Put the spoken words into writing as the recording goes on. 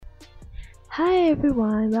Hi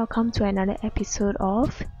everyone, welcome to another episode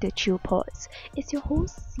of The Chill Pods. It's your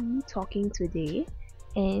host C talking today,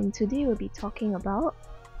 and today we'll be talking about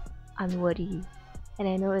unworthy. And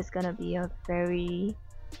I know it's gonna be a very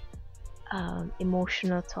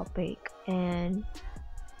emotional topic. And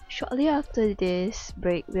shortly after this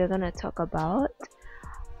break, we're gonna talk about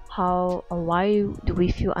how or why do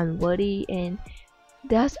we feel unworthy, and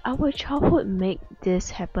does our childhood make this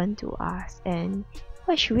happen to us, and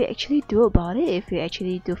what should we actually do about it if we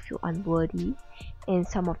actually do feel unworthy, and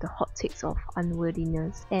some of the hot takes of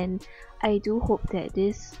unworthiness. And I do hope that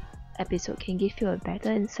this episode can give you a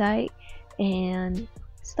better insight and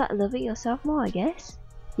start loving yourself more, I guess.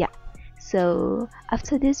 Yeah. So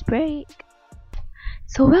after this break.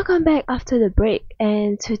 So welcome back after the break,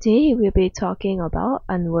 and today we'll be talking about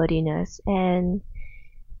unworthiness. And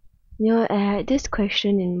I had this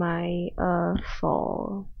question in my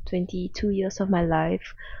for 22 years of my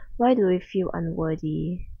life. Why do we feel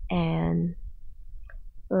unworthy? And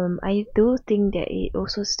I do think that it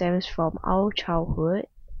also stems from our childhood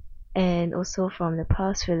and also from the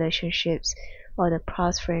past relationships or the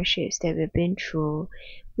past friendships that we've been through.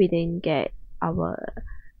 We didn't get our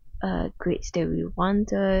grades that we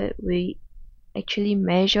wanted. We actually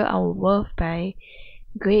measure our worth by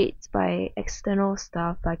grades, by external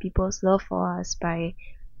stuff, by people's love for us, by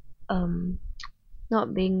um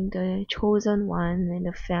not being the chosen one in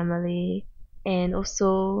the family, and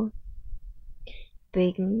also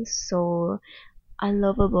being so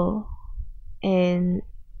unlovable, and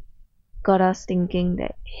got us thinking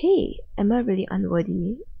that, hey, am I really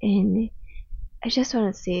unworthy? And I just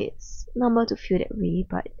want to say it's normal to feel that way,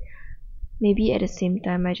 but maybe at the same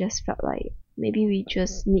time I just felt like maybe we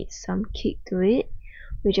just need some kick to it.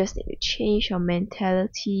 We just need to change our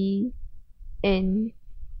mentality. And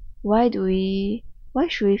why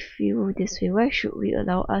should we feel this way? Why should we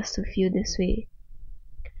allow us to feel this way?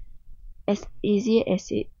 As easy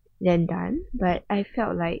as it then done, but I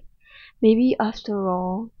felt like maybe after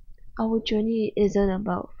all, our journey isn't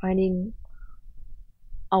about finding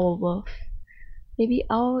our worth. Maybe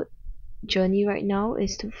our journey right now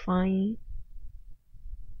is to find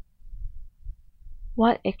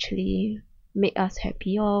what actually make us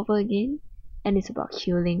happy all over again, and it's about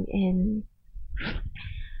healing. And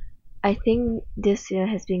I think this year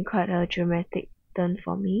has been quite a dramatic turn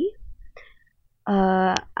for me.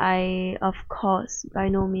 I of course by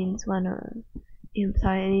no means wanna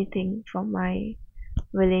imply anything from my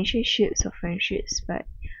relationships or friendships, but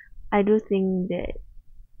I do think that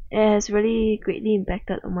it has really greatly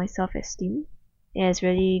impacted on my self-esteem. It has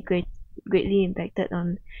really greatly impacted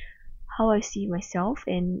on how I see myself,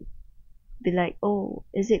 and be like, oh,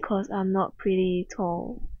 is it cause I'm not pretty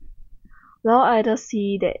tall? Well, I just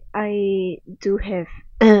see that I do have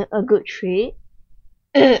a good trait.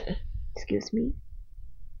 Excuse me.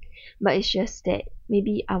 But it's just that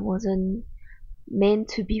maybe I wasn't meant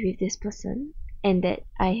to be with this person, and that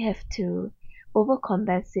I have to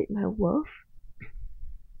overcompensate my worth.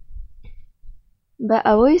 But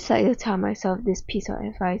I always like to tell myself this piece of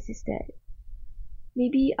advice is that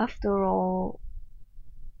maybe after all,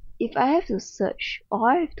 if I have to search or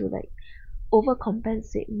I have to like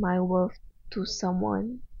overcompensate my worth to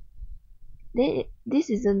someone, then this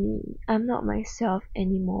isn't me. I'm not myself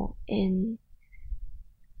anymore, and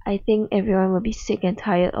I think everyone will be sick and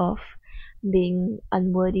tired of being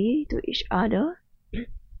unworthy to each other.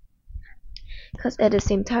 Because at the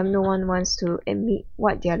same time, no one wants to admit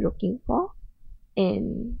what they are looking for.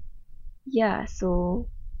 And yeah, so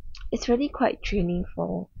it's really quite draining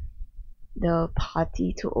for the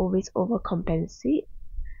party to always overcompensate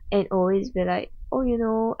and always be like,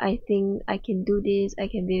 oh, I think I can do this, I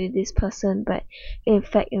can be with this person, but in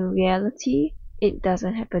fact, in reality, it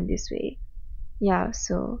doesn't happen this way. Yeah,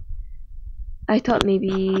 so I thought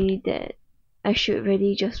maybe that I should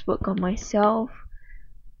really just work on myself,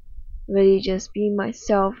 really just be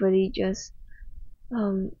myself, really just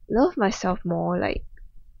love myself more, like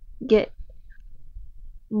get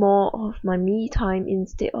more of my me time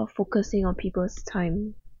instead of focusing on people's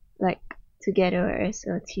time, like together as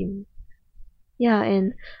a team. Yeah,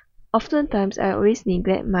 and oftentimes I always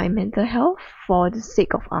neglect my mental health for the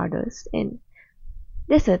sake of others, and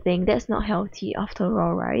that's the thing, that's not healthy after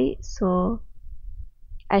all, right? So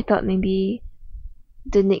I thought maybe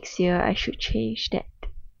the next year I should change that.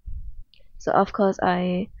 So of course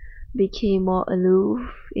I became more aloof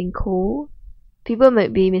and cold. People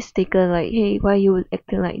might be mistaken like, hey, why you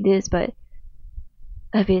acting like this? But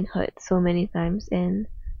I've been hurt so many times, and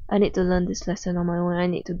I need to learn this lesson on my own. I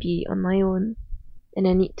need to be on my own, and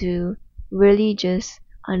I need to really just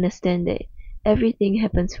understand that everything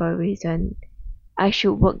happens for a reason. I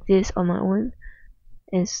should work this on my own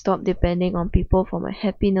and stop depending on people for my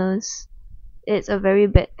happiness. It's a very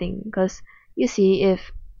bad thing because you see,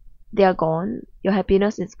 if they are gone, your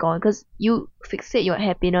happiness is gone because you fixate your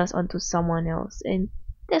happiness onto someone else, and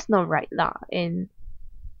that's not right lah. And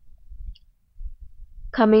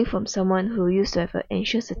coming from someone who used to have an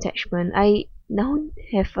anxious attachment, I now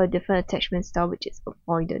have a different attachment style, which is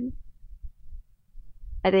avoidant.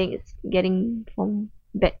 I think it's getting from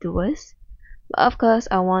bad to worse. But of course,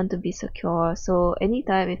 I want to be secure. So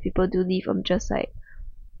anytime if people do leave, I'm just like,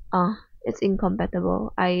 it's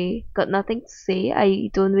incompatible. I got nothing to say.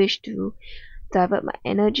 I don't wish to divert my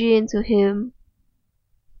energy into him.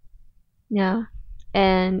 Yeah.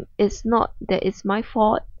 And it's not that it's my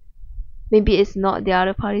fault. Maybe it's not the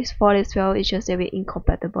other party's fault as well. It's just that we're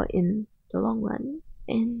incompatible in the long run.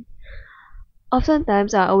 And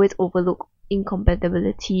oftentimes I always overlook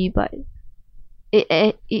incompatibility, but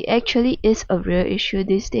it actually is a real issue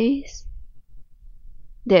these days,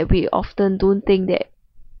 that we often don't think that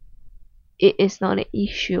it is not an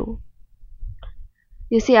issue.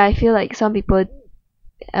 You see, I feel like some people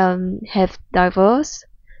have divorced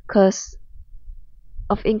because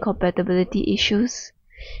of incompatibility issues.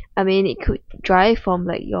 I mean, it could drive from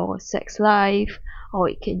like your sex life, or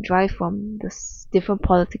it can drive from the different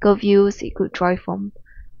political views. It could drive from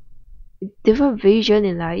different vision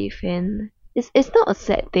in life, and it's not a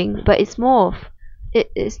sad thing, but it's more of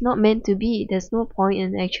it's not meant to be. There's no point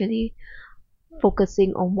in actually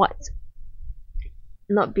focusing on what's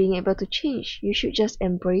not being able to change. You should just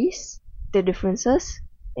embrace the differences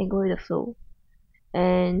and go with the flow.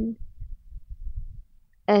 And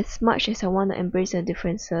as much as I want to embrace the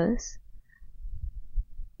differences,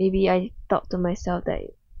 maybe I thought to myself that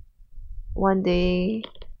one day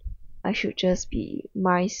I should just be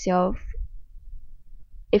myself.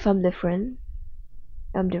 If I'm different,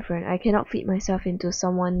 I'm different. I cannot fit myself into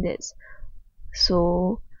someone that's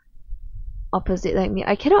so opposite like me.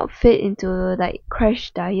 I cannot fit into like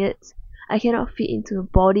crash diets. I cannot fit into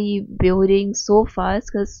body building so fast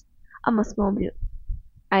because I'm a small build.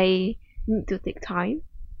 I need to take time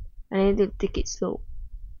and I need to take it slow.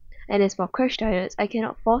 And as for crash diets, I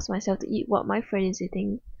cannot force myself to eat what my friend is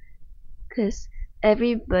eating because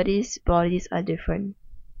everybody's bodies are different.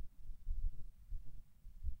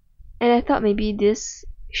 And I thought maybe this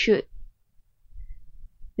should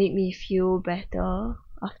make me feel better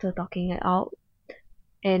after talking it out.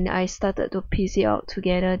 And I started to piece it out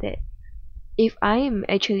together that if I am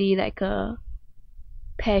actually like a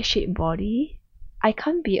pear-shaped body, I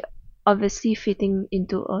can't be obviously fitting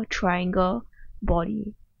into a triangle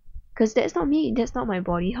body. Because that's not me, that's not my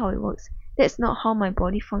body, how it works. That's not how my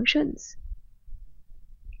body functions.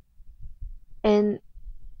 And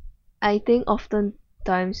I think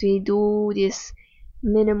oftentimes we do this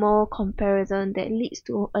minimal comparison that leads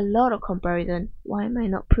to a lot of comparison. Why am I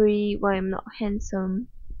not pretty? Why am I not handsome?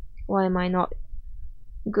 Why am I not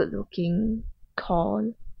good looking,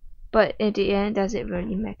 tall? But at the end, does it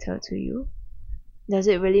really matter to you? Does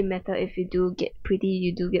it really matter if you do get pretty,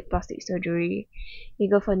 you do get plastic surgery, you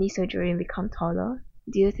go for knee surgery and become taller?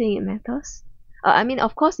 Do you think it matters? I mean,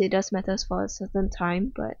 of course it does matters for a certain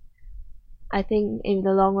time, but I think in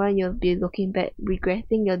the long run you'll be looking back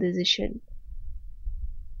regretting your decision.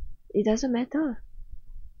 It doesn't matter.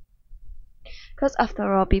 Because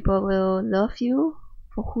after all, people will love you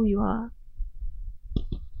for who you are.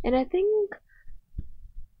 And I think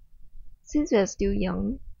since we are still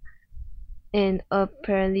young, and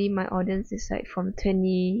apparently my audience is like from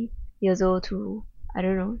 20 years old to, I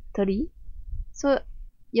don't know, 30. So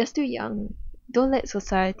you're still young. Don't let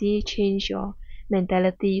society change your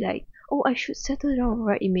mentality like, oh, I should settle down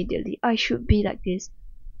right immediately. I should be like this.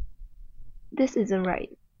 This isn't right.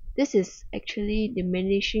 This is actually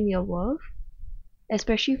diminishing your worth,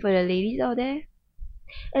 especially for the ladies out there.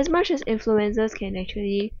 As much as influencers can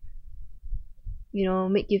actually,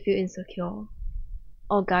 make you feel insecure,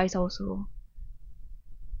 or guys also,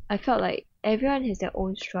 I felt like everyone has their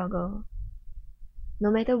own struggle.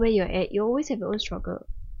 No matter where you're at, you always have your own struggle.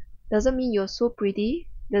 Doesn't mean you're so pretty,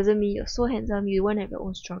 doesn't mean you're so handsome, you won't have your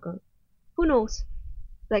own struggle. Who knows?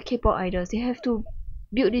 Like K-pop idols, they have to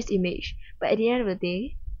build this image, but at the end of the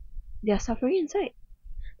day, they are suffering inside.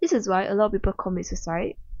 This is why a lot of people commit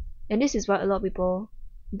suicide, and this is why a lot of people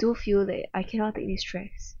do feel that I cannot take this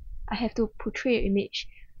stress. I have to portray an image.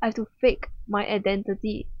 I have to fake my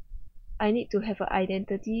identity. I need to have an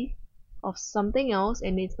identity of something else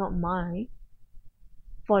and it's not mine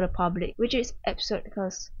for the public, which is absurd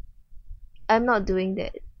because I'm not doing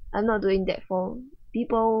that. I'm not doing that for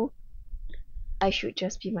people. I should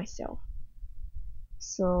just be myself.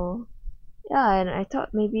 So yeah, and I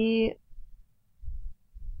thought maybe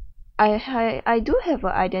I do have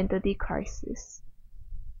an identity crisis,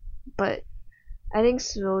 but I think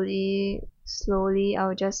slowly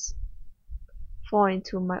I'll just fall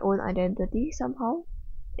into my own identity somehow,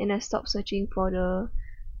 and I stop searching for the,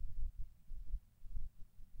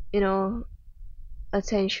 you know,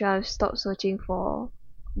 attention. I've stopped searching for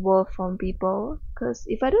worth from people, because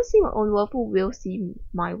if I don't see my own worth, who will see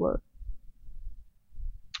my worth?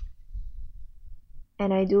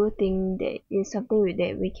 And I do think that it's something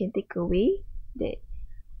that we can take away, that,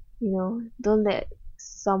 don't let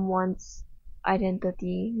someone's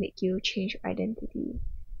identity make you change identity.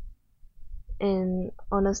 And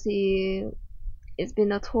honestly, it's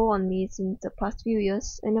been a toll on me since the past few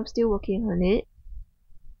years, and I'm still working on it.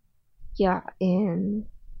 Yeah, and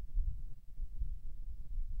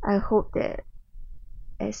I hope that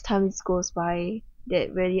as time goes by,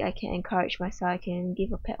 that really I can encourage myself, I can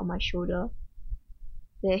give a pat on my shoulder,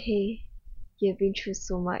 that hey, you've been through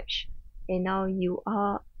so much, and now you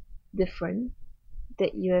are different,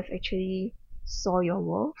 that you have actually saw your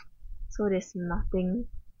worth, so there's nothing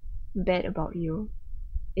bad about you.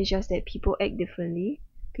 It's just that people act differently,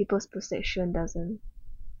 people's perception doesn't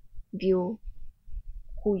view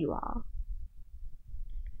who you are.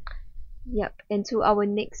 Yep, and to our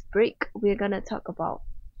next break, we're gonna talk about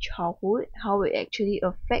childhood, how it actually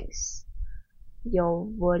affects your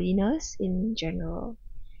worthiness in general.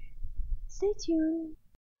 Stay tuned.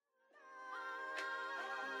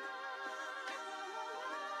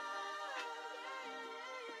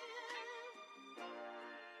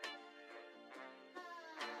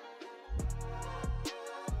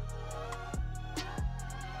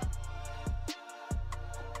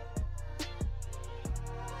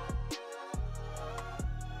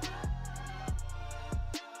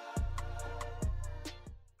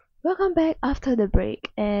 Welcome back after the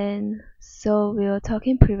break. And so we were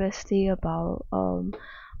talking previously about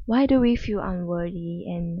why do we feel unworthy,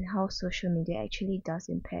 and how social media actually does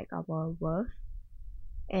impact our worth,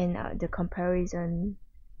 and the comparison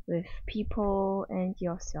with people and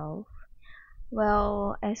yourself.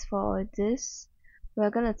 Well, as for this, we're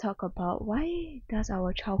gonna talk about why does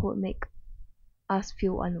our childhood make us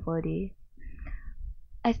feel unworthy.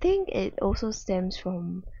 I think it also stems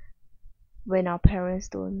from when our parents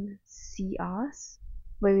don't see us,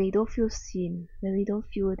 when we don't feel seen, when we don't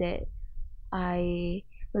feel that I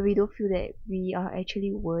when we don't feel that we are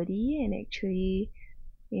actually worthy, and actually,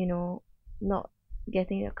 you know, not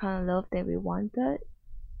getting the kind of love that we wanted.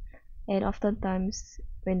 And oftentimes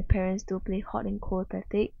when parents do play hot and cold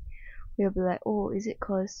tactic, we'll be like, oh, is it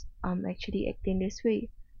cause I'm actually acting this way?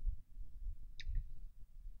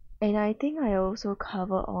 And I think I also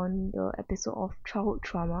cover on the episode of childhood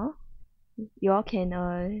trauma. Y'all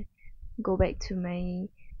can go back to my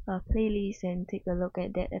playlist and take a look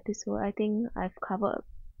at that episode. I think I've covered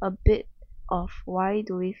a bit of why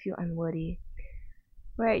do we feel unworthy.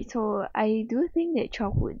 Right, so I do think that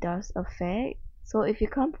childhood does affect. So if you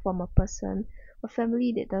come from a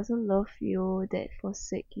family that doesn't love you, that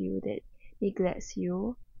forsake you, that neglects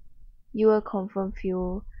you, you will confirm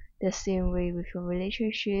feel the same way with your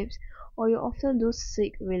relationships, or you often do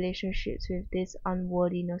seek relationships with this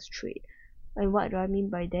unworthiness trait. And what do I mean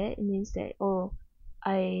by that? It means that, oh,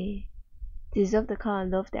 I deserve the kind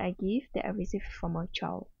of love that I give, that I receive from a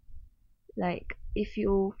child. Like, if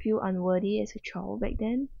you feel unworthy as a child back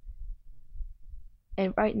then,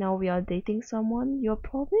 and right now we are dating someone, you're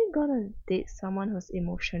probably gonna date someone who's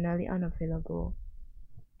emotionally unavailable.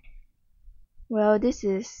 Well, this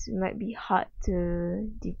is might be hard to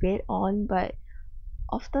debate on, but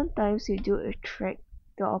oftentimes you do attract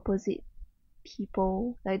the opposite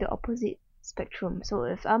people, like the opposite spectrum. So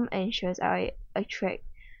if I'm anxious, I attract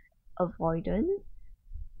avoidance.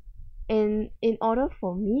 And in order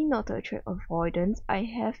for me not to attract avoidance, I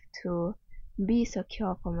have to be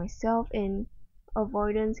secure for myself, and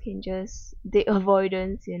avoidance can just date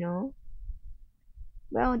avoidance.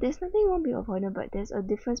 Well, there's nothing wrong with avoidant, but there's a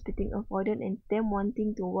difference between avoidant and them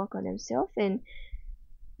wanting to work on themselves. And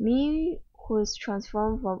me, who's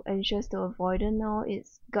transformed from anxious to avoidant now,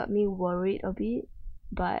 it's got me worried a bit.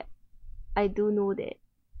 But I do know that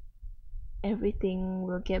everything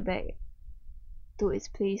will get back to its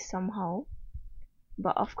place somehow.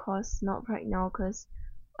 But of course, not right now, because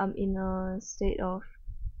I'm in a state of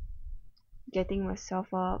getting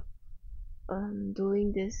myself up,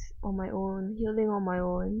 doing this on my own, healing on my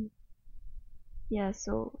own. Yeah,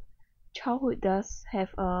 so childhood does have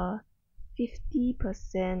a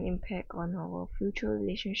 50% impact on our future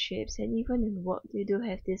relationships, and even in work they do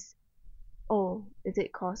have this, oh, is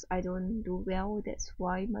it cause I don't do well, that's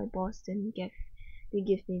why my boss didn't give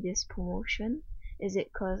me this promotion? Is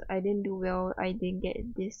it cause I didn't do well, I didn't get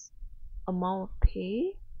this amount of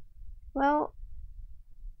pay. Well,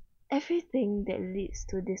 everything that leads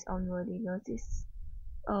to this unworthiness is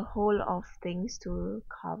a whole lot of things to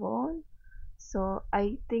cover on. So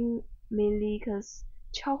I think mainly because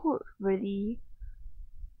childhood really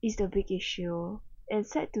is the big issue. And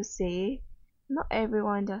sad to say, not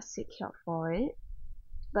everyone does seek help for it.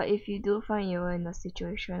 But if you do find you're in a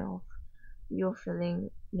situation of you're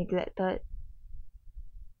feeling neglected,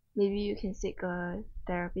 maybe you can seek a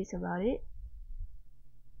therapist about it.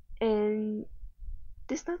 And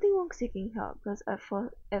there's nothing wrong seeking help because at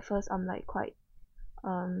first I'm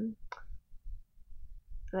um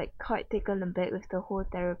quite taken aback with the whole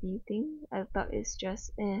therapy thing. I thought it's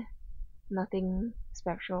just nothing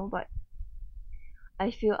special, but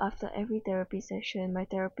I feel after every therapy session my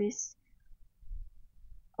therapist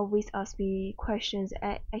always asks me questions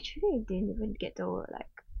actually I didn't even get to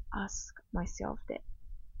ask myself that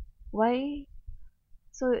why.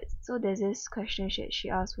 So there's this question she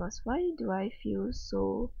asked was, why do I feel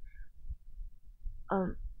so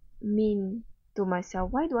um mean to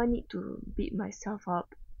myself? Why do I need to beat myself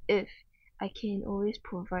up if I can always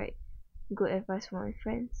provide good advice for my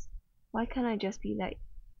friends? Why can't I just be like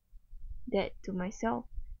that to myself?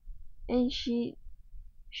 And she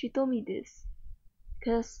told me this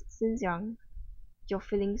because since young your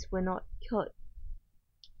feelings were not heard.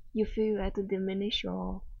 You feel you had to diminish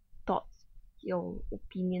your thoughts, your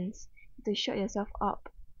opinions, to shut yourself up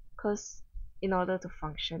because in order to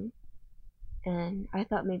function. And I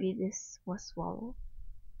thought maybe this was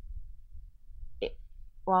it,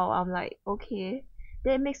 I'm like, okay,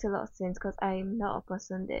 that makes a lot of sense because I'm not a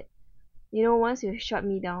person that, once you shut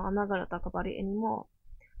me down, I'm not gonna talk about it anymore.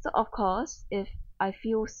 So of course, if I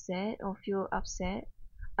feel sad or feel upset,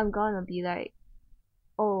 I'm gonna be like,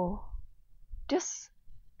 oh, just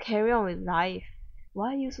carry on with life.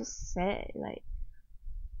 Why are you so sad? Like,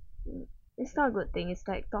 it's not a good thing. It's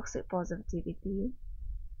like toxic positivity.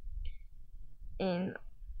 And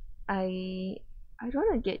I I don't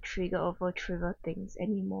want to get triggered over trivial things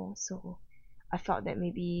anymore. So I felt that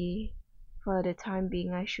maybe for the time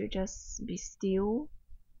being I should just be still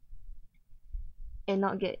and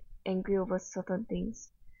not get angry over certain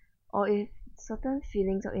things. Or if certain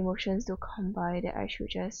feelings or emotions do come by, that I should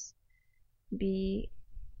just be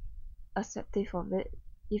acceptive of it.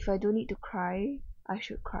 If I do need to cry, I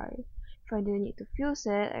should cry. If I do need to feel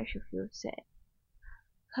sad, I should feel sad.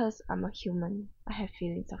 Because I'm a human. I have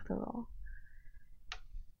feelings after all.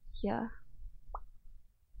 Yeah.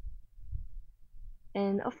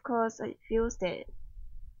 And of course, it feels that,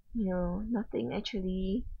 nothing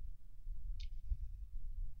actually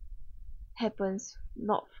happens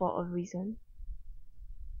not for a reason.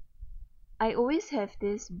 I always have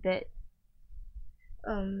this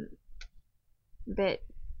um, bad,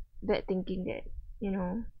 bad thinking that, you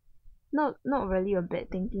know, not really a bad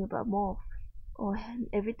thinking, but more of, oh,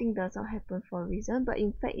 everything does not happen for a reason, but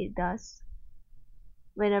in fact it does.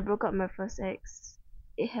 When I broke up my first ex,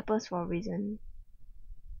 it happens for a reason.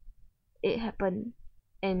 It happened.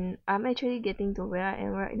 And I'm actually getting to where I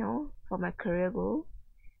am right now for my career goal.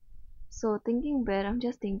 So thinking back, I'm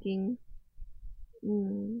just thinking,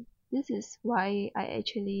 this is why I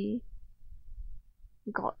actually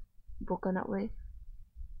got broken up with.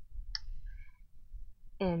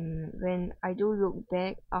 And when I do look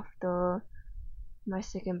back after my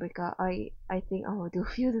second breakup, I think I will do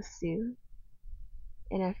feel the same.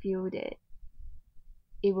 And I feel that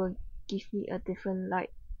it will give me a different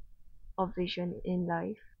light of vision in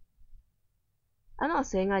life. I'm not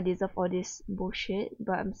saying I deserve all this bullshit,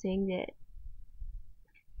 but I'm saying that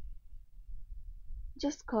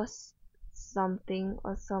just cause something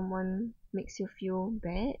or someone makes you feel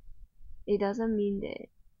bad, it doesn't mean that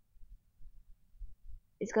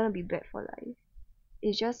it's gonna be bad for life.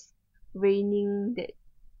 It's just raining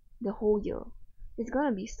the whole year. It's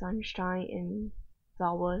gonna be sunshine and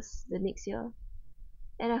flowers the next year.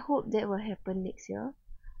 And I hope that will happen next year,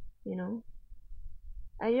 you know.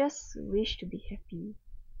 I just wish to be happy.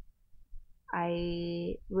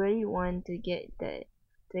 I really want to get that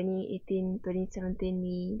 2018, 2017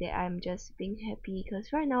 me that I'm just being happy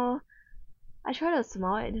because right now I try to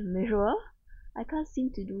smile at the mirror. I can't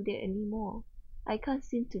seem to do that anymore. I can't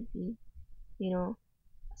seem to be, you know,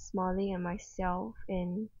 smiling at myself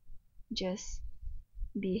and just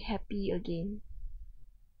be happy again.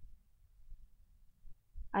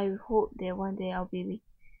 I hope that one day I'll be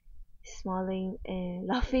smiling and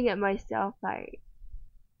laughing at myself like,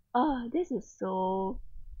 oh, this is so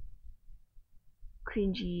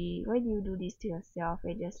cringy. Why do you do this to yourself?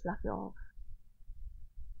 And just laugh it off.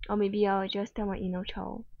 Or maybe I'll just tell my inner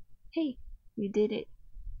child, hey, you did it.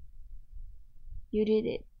 You did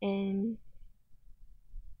it. and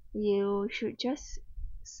you should just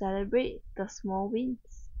celebrate the small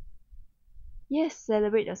wins. Yes,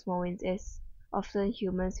 celebrate the small wins, as often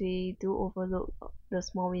humans we do overlook the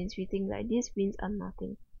small wins. We think like these wins are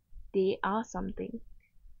nothing. They are something.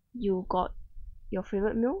 You got your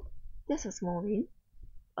favorite meal, that's a small win.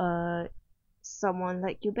 Uh Someone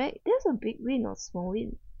like you back, that's a big win or small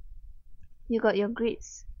win. You got your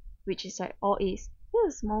grades, which is like all A's,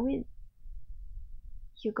 that's a small win.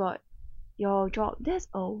 You got your job, that's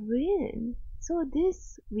a win. So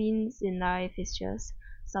these wins in life is just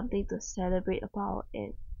something to celebrate about,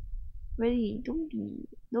 and really don't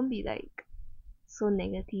be like so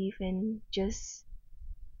negative and just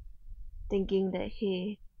thinking that,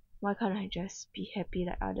 hey, why can't I just be happy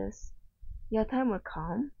like others? Your time will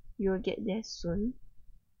come, you'll get there soon.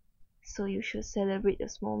 So you should celebrate the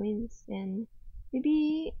small wins, and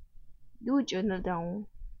maybe do journal down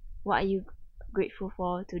what are you grateful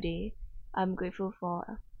for today. I'm grateful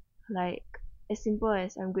for, like, as simple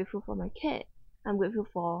as I'm grateful for my cat, I'm grateful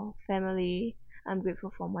for family, I'm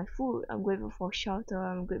grateful for my food, I'm grateful for shelter,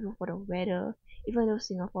 I'm grateful for the weather, even though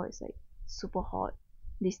Singapore is like super hot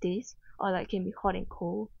these days, or like can be hot and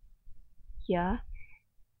cold. Yeah.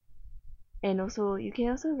 And also you can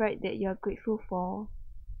also write that you're grateful for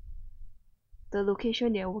the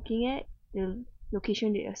location that you're working at, the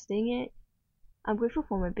location that you're staying at. I'm grateful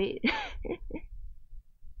for my bed.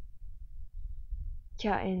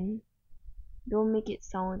 Yeah, and don't make it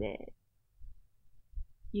sound that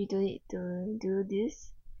you don't need to do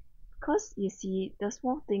this, because you see the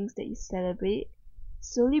small things that you celebrate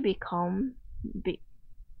slowly become big.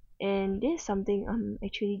 And this is something I'm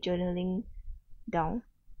actually journaling down,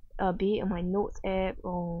 be it on my notes app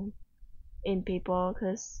or in paper,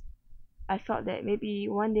 because I felt that maybe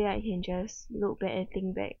one day I can just look back and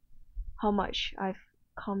think back how much I've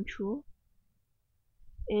come through.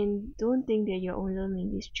 And don't think that you're alone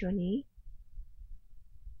in this journey.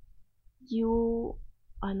 You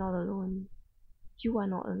are not alone. You are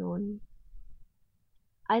not alone.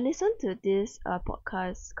 I listened to this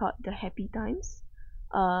podcast called The Happy Times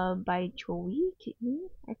by Joey Kidney,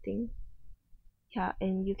 I think. Yeah,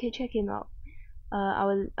 and you can check him out. I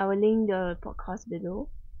will link the podcast below.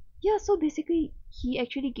 Yeah, so basically he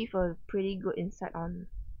actually gave a pretty good insight on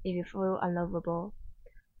if you feel unlovable.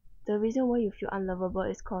 The reason why you feel unlovable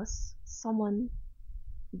is cause someone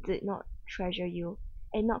did not treasure you,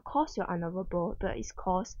 and not cause you're unlovable, but it's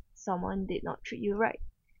cause someone did not treat you right.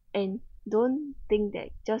 And don't think that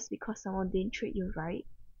just because someone didn't treat you right,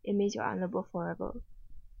 it means you're unlovable forever.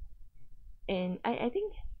 And I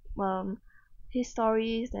think his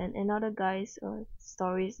stories and another guy's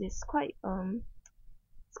stories is quite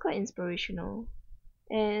it's quite inspirational.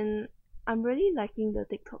 And I'm really liking the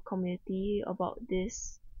TikTok community about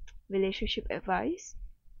this relationship advice.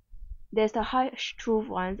 There's the harsh truth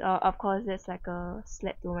ones, of course that's like a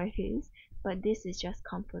slap to my face, but this is just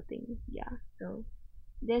comforting. Yeah, so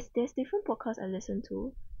there's different podcasts I listen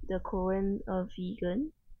to, the Korean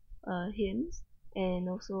vegan hymns, and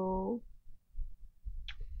also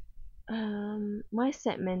my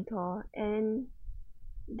set mentor, and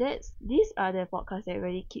that's these are the podcasts that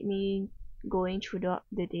really keep me going through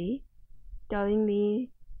the day, telling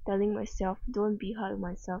myself don't be hard on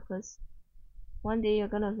myself, because one day you're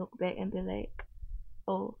gonna look back and be like,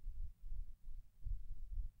 oh,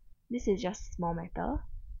 this is just small matter.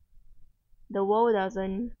 The world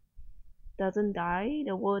doesn't die,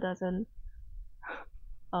 the world doesn't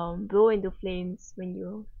blow into flames when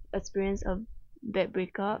you experience a bad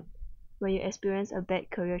breakup, when you experience a bad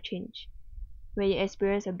career change, when you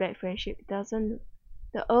experience a bad friendship. Doesn't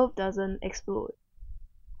The earth doesn't explode,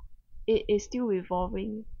 it is still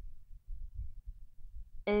revolving.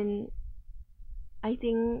 And I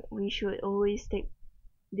think we should always take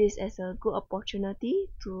this as a good opportunity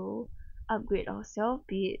to upgrade ourselves,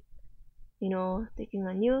 be it taking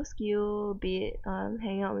a new skill, be it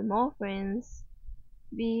hanging out with more friends,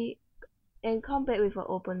 be and come back with an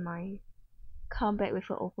open mind. Come back with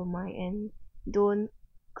an open mind and don't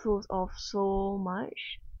close off so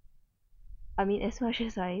much. I mean, as much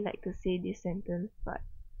as I like to say this sentence, but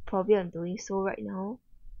probably I'm doing so right now.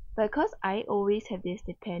 Because I always have this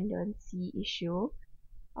dependency issue,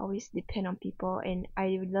 I always depend on people, and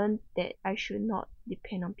I learned that I should not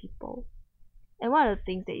depend on people. And one of the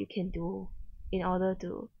things that you can do in order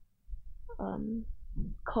to um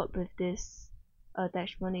cope with this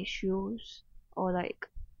attachment issues, or like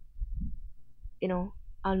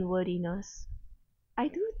unworthiness, I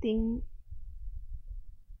do think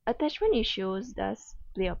attachment issues does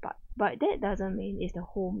play a part, but that doesn't mean it's the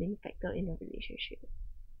whole main factor in a relationship.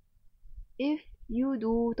 If you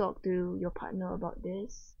do talk to your partner about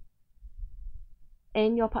this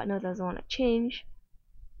and your partner doesn't want to change,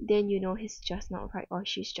 then you know he's just not right or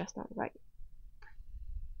she's just not right.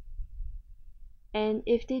 And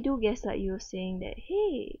if they do gaslight you saying that,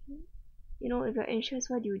 hey, if you're anxious,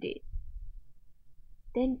 what do you did?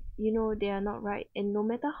 Then you know they are not right. And no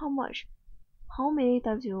matter how many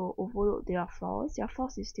times you overlook their flaws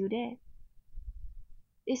is still there.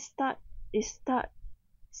 It start, it start,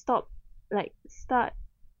 stop, like start,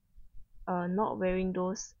 not wearing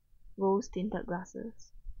those rose tinted glasses.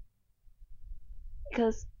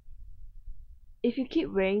 Because if you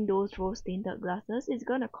keep wearing those rose tinted glasses, it's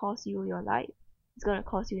gonna cost you your life. It's gonna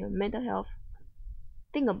cost you your mental health.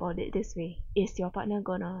 Think about it this way: is your partner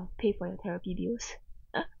gonna pay for your therapy bills?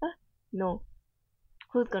 No.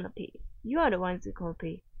 Who's gonna pay? You are the ones who gonna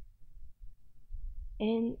pay.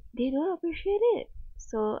 And they don't appreciate it.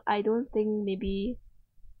 So I don't think maybe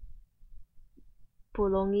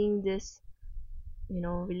prolonging this,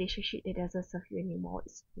 relationship that doesn't serve you anymore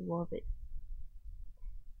is worth it.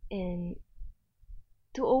 And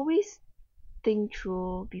to always think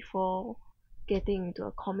through before getting into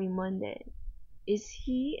a commitment that is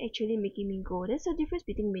he actually making me grow. There's a difference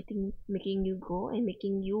between making you grow and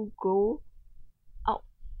making you grow out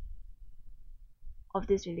of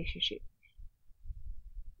this relationship.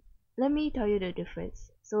 Let me tell you the difference.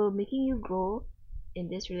 So making you grow in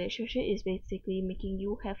this relationship is basically making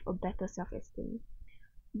you have a better self-esteem,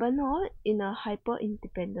 but not in a hyper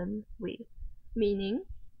independent way. Meaning,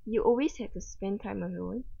 you always have to spend time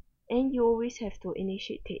alone, and you always have to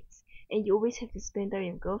initiate dates, and you always have to spend time with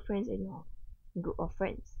your girlfriends and your group of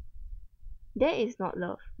friends. That is not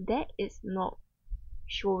love. That is not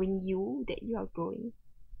showing you that you are growing.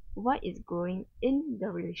 What is growing in the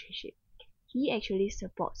relationship? He actually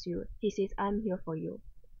supports you. He says, I'm here for you.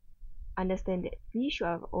 Understand that we should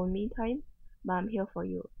have our own me time, but I'm here for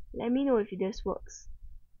you. Let me know if this works.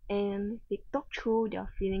 And they talk through their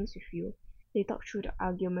feelings with you. They talk through the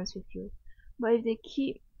arguments with you. But if they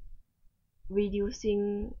keep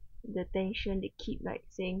reducing the tension, they keep like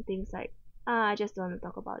saying things like, I just don't want to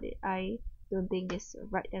talk about it. I don't think this is the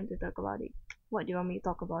right time to talk about it. What do you want me to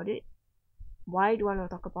talk about it? Why do you want to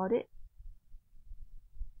talk about it?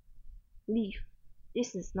 Leave.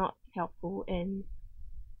 This is not helpful, and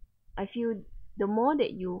I feel the more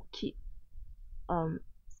that you keep um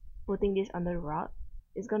putting this under the rug,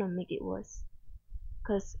 it's gonna make it worse.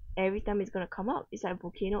 Cause every time it's gonna come up, it's like a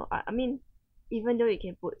volcano. I mean, even though you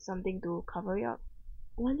can put something to cover it up,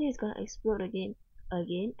 one day it's gonna explode again,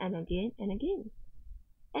 again and again and again.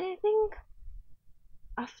 And I think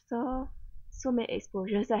after so many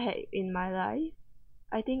explosions I had in my life,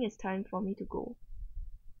 I think it's time for me to go.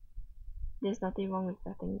 There's nothing wrong with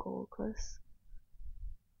letting go, cause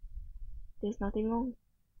there's nothing wrong.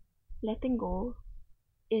 Letting go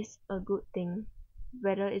is a good thing,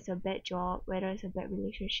 whether it's a bad job, whether it's a bad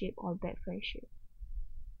relationship or bad friendship.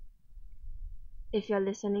 If you're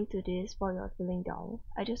listening to this while you're feeling down,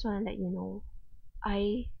 I just want to let you know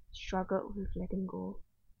I struggled with letting go.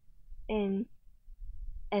 And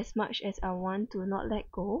as much as I want to not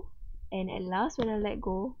let go, and at last when I let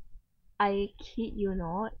go, I kid you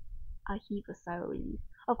not, I heave a sigh of relief.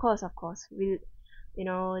 Of course, the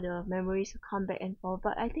memories will come back and forth,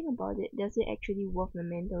 but I think about it, does it actually worth my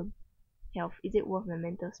mental health? Is it worth my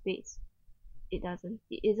mental space? It doesn't.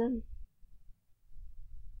 It isn't.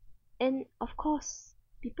 And of course,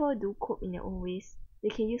 people do cope in their own ways. They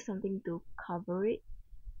can use something to cover it.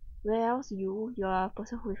 Whereas you're a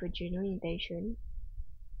person with a genuine intention.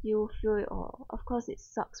 You feel it all. Of course, it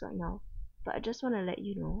sucks right now. But I just want to let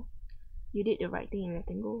you know, you did the right thing in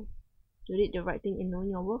letting go. You did the right thing in knowing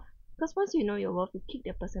your worth. Because once you know your worth, you kick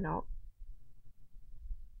the person out.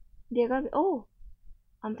 They're gonna be, oh,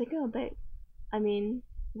 I'm taking it back. I mean,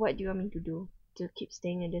 what do you want me to do? To keep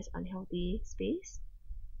staying in this unhealthy space?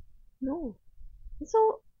 No.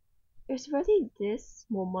 So, it's really this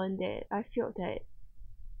moment that I felt that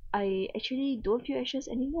I actually don't feel anxious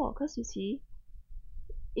anymore. Because you see,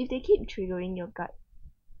 if they keep triggering your gut,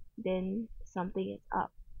 then something is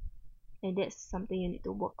up. And that's something you need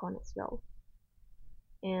to work on as well.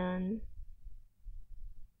 And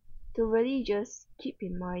to really just keep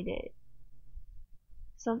in mind that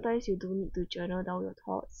sometimes you do need to journal down your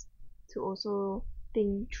thoughts to also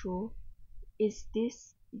think through, is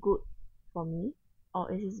this good for me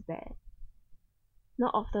or is this bad?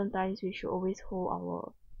 Not oftentimes we should always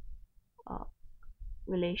hold our uh,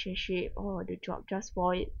 relationship or the job just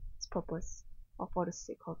for its purpose or for the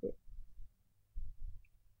sake of it.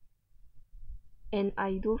 And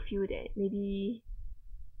I do feel that maybe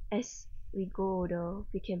as we grow older,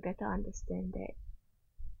 we can better understand that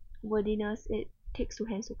worthiness, it takes two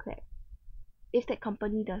hands to clap. If that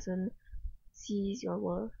company doesn't sees your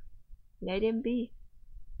worth, let them be.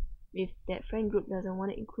 If that friend group doesn't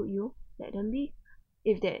want to include you, let them be.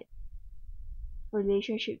 If that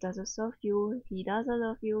relationship doesn't serve you, he doesn't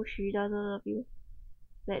love you, she doesn't love you,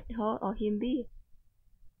 let her or him be.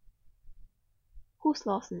 Whose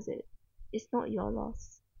loss is it? It's not your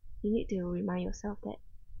loss. You need to remind yourself that.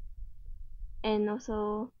 And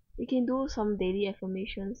also, you can do some daily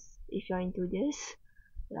affirmations if you're into this.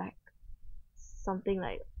 Like something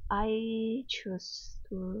like, I choose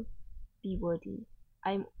to be worthy.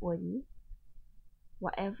 I'm worthy.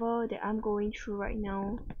 Whatever that I'm going through right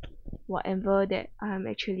now, whatever that I'm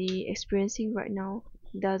actually experiencing right now,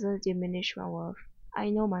 doesn't diminish my worth.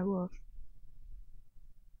 I know my worth.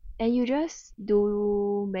 And you just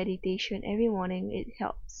do meditation every morning, it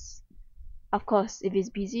helps. Of course, if it's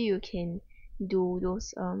busy, you can do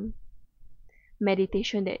those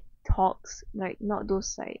meditation that talks, like not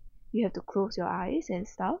those like you have to close your eyes and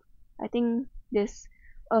stuff. I think there's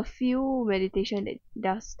a few meditation that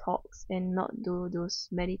does talks and not do those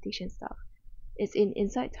meditation stuff. It's in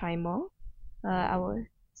Inside Timer. I will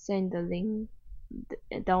send the link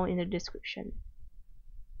down in the description.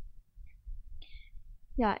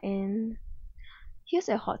 Yeah, and here's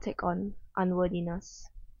a hot take on unworthiness.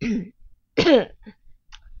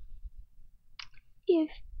 If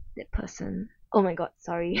that person, oh my god,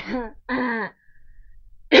 sorry.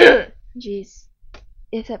 Jeez.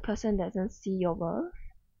 If that person doesn't see your worth,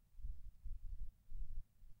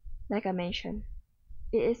 like I mentioned,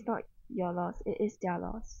 it is not your loss, it is their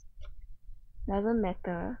loss. Doesn't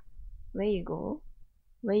matter where you go,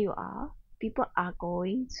 where you are, people are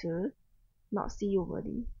going to not see you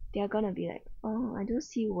worthy. They are gonna be like, oh, I don't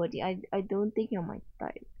see you worthy. I don't think you're my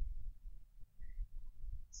type.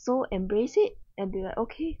 So embrace it and be like,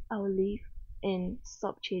 okay, I'll leave and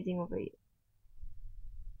stop chasing over it.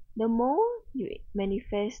 The more you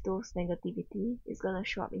manifest those negativity, it's gonna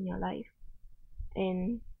show up in your life.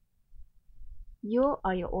 And you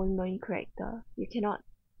are your own main character. You cannot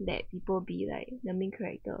let people be like the main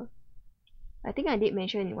character. I think I did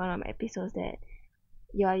mention in one of my episodes that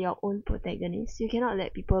you are your own protagonist. You cannot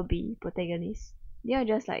let people be protagonists. They are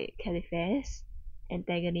just like caliphares,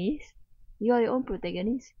 antagonists. You are your own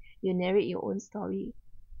protagonist. You narrate your own story.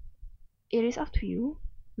 It is up to you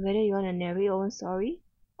whether you want to narrate your own story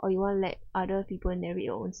or you want to let other people narrate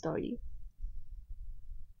your own story.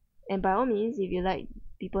 And by all means, if you like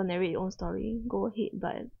people narrate your own story, go ahead,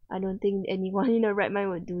 but I don't think anyone in the right mind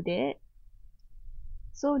would do that.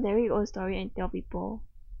 So narrate your own story and tell people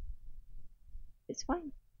it's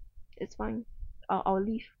fine. It's fine. I'll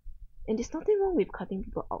leave. And there's nothing wrong with cutting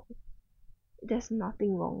people out. There's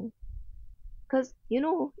nothing wrong. Cause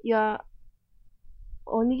you're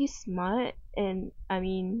only smart, and I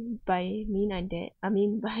mean by mean I that I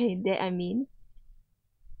mean by that I mean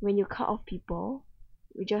when you cut off people,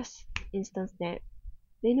 you just instant snap.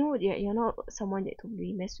 They know you're not someone that to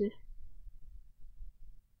be messed with,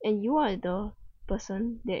 and you are the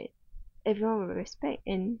person that everyone will respect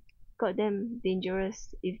and goddamn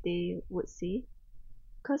dangerous if they would say.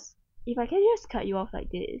 Cause if I can just cut you off like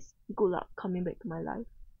this, good luck coming back to my life.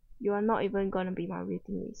 You are not even gonna be my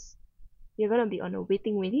waiting list. You're gonna be on a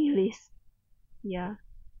waiting list. Yeah.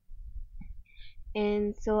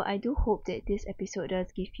 And so I do hope that this episode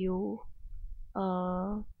does give you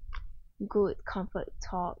a good comfort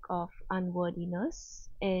talk of unworthiness.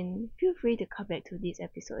 And feel free to come back to this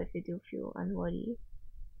episode if you do feel unworthy.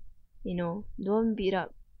 Don't beat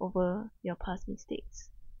up over your past mistakes,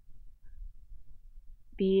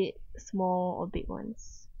 be it small or big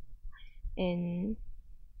ones. And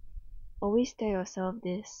always tell yourself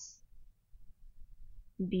this: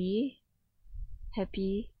 be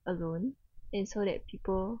happy alone, and so that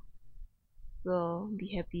people will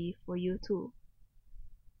be happy for you too.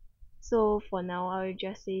 So for now, I will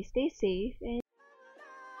just say stay safe and